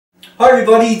Hi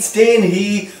everybody, it's Dan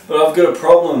here, but I've got a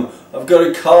problem. I've got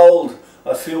a cold.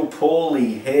 I feel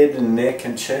poorly, head and neck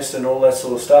and chest and all that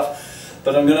sort of stuff.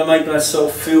 But I'm going to make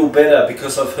myself feel better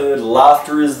because I've heard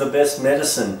laughter is the best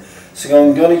medicine. So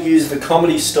I'm going to use the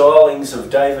comedy stylings of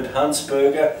David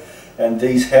Huntsberger and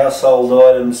these household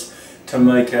items to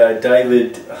make a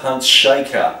David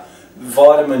Huntsberger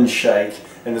vitamin shake,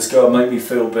 and it's going to make me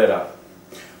feel better.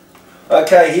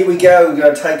 Okay, here we go. We're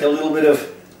going to take a little bit of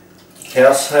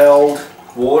household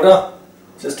water,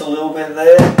 just a little bit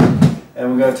there, and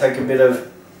we're going to take a bit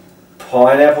of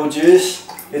pineapple juice.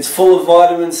 It's full of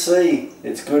vitamin C,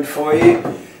 it's good for you.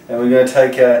 And we're going to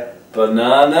take a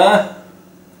banana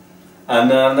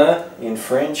in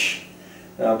French,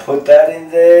 and I'll put that in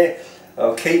there.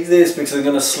 I'll keep this because I'm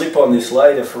going to slip on this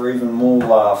later for even more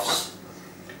laughs.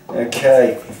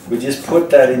 Okay, we just put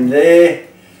that in there.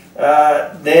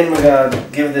 Then we're going to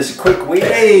give this a quick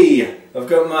wee. I've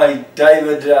got my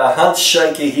David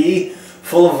Huntsberger here,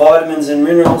 full of vitamins and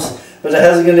minerals, but it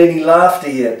hasn't got any laughter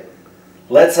yet.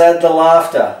 Let's add the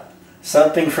laughter.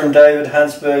 Something from David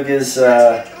Huntsberger's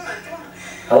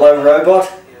Hello Robot.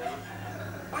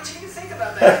 What do you think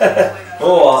about that?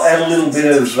 Oh, I'll add a little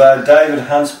bit of David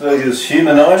Huntsberger's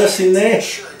Humanitis in there.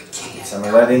 Get some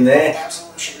of that in there.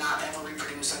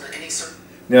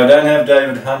 Now I don't have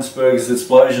David Huntsberger's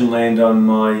Explosion Land on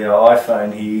my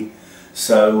iPhone here,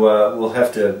 so we'll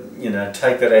have to,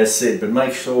 take that as said, but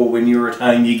make sure when you're at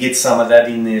home you get some of that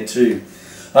in there too.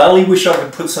 I only wish I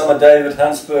could put some of David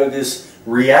Huntsberger's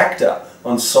Reactor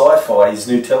on Sci-Fi, his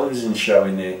new television show,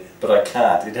 in there, but I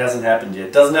can't. It hasn't happened yet.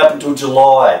 It doesn't happen until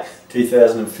July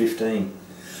 2015.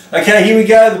 Okay, here we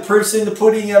go. The proof's in the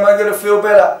pudding. Am I going to feel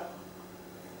better?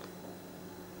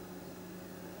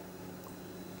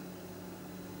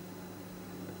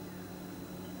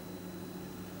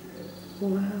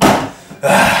 Wow.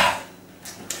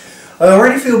 I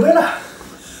already feel better.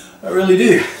 I really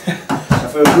do. I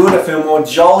feel good. I feel more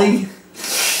jolly.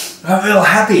 I feel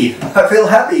happy. I feel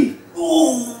happy.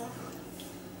 Ooh.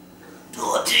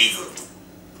 Oh Jesus!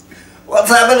 What's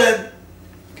happening?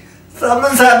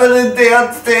 Something's happening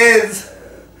downstairs.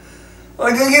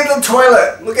 I can get the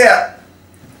toilet. Look out!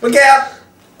 Look out!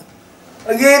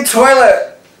 I get the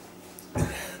toilet.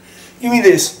 Give me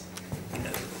this.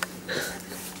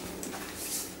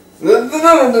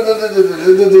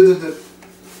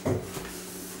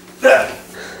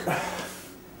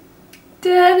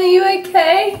 Dad, are you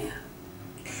okay?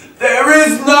 There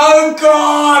is no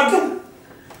God!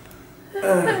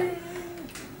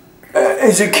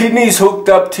 Is your kidneys hooked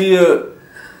up to your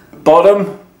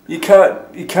bottom? You can't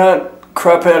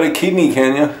crap out a kidney,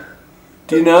 can you?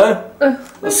 Do you know?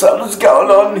 Something's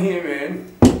going on here,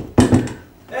 man.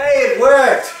 Hey, it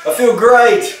worked! I feel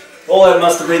great! All that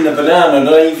must have been the banana,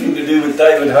 not anything to do with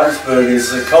David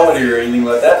Huntsberger's comedy or anything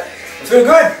like that. I feel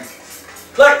good!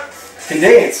 Look! I can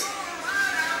dance!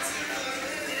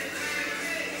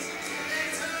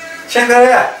 Check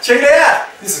that out! Check it out!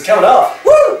 This is coming off!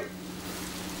 Woo!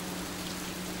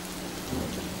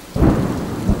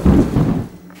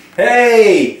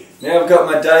 Hey! Now I've got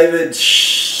my David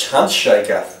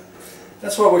Huntsberger.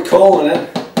 That's what we're calling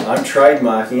it. I'm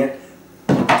trademarking it.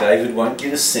 David won't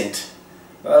get a cent.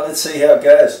 Well, let's see how it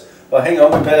goes. Oh, hang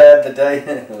on, we better add the day.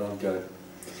 Oh, God.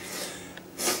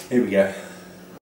 Here we go.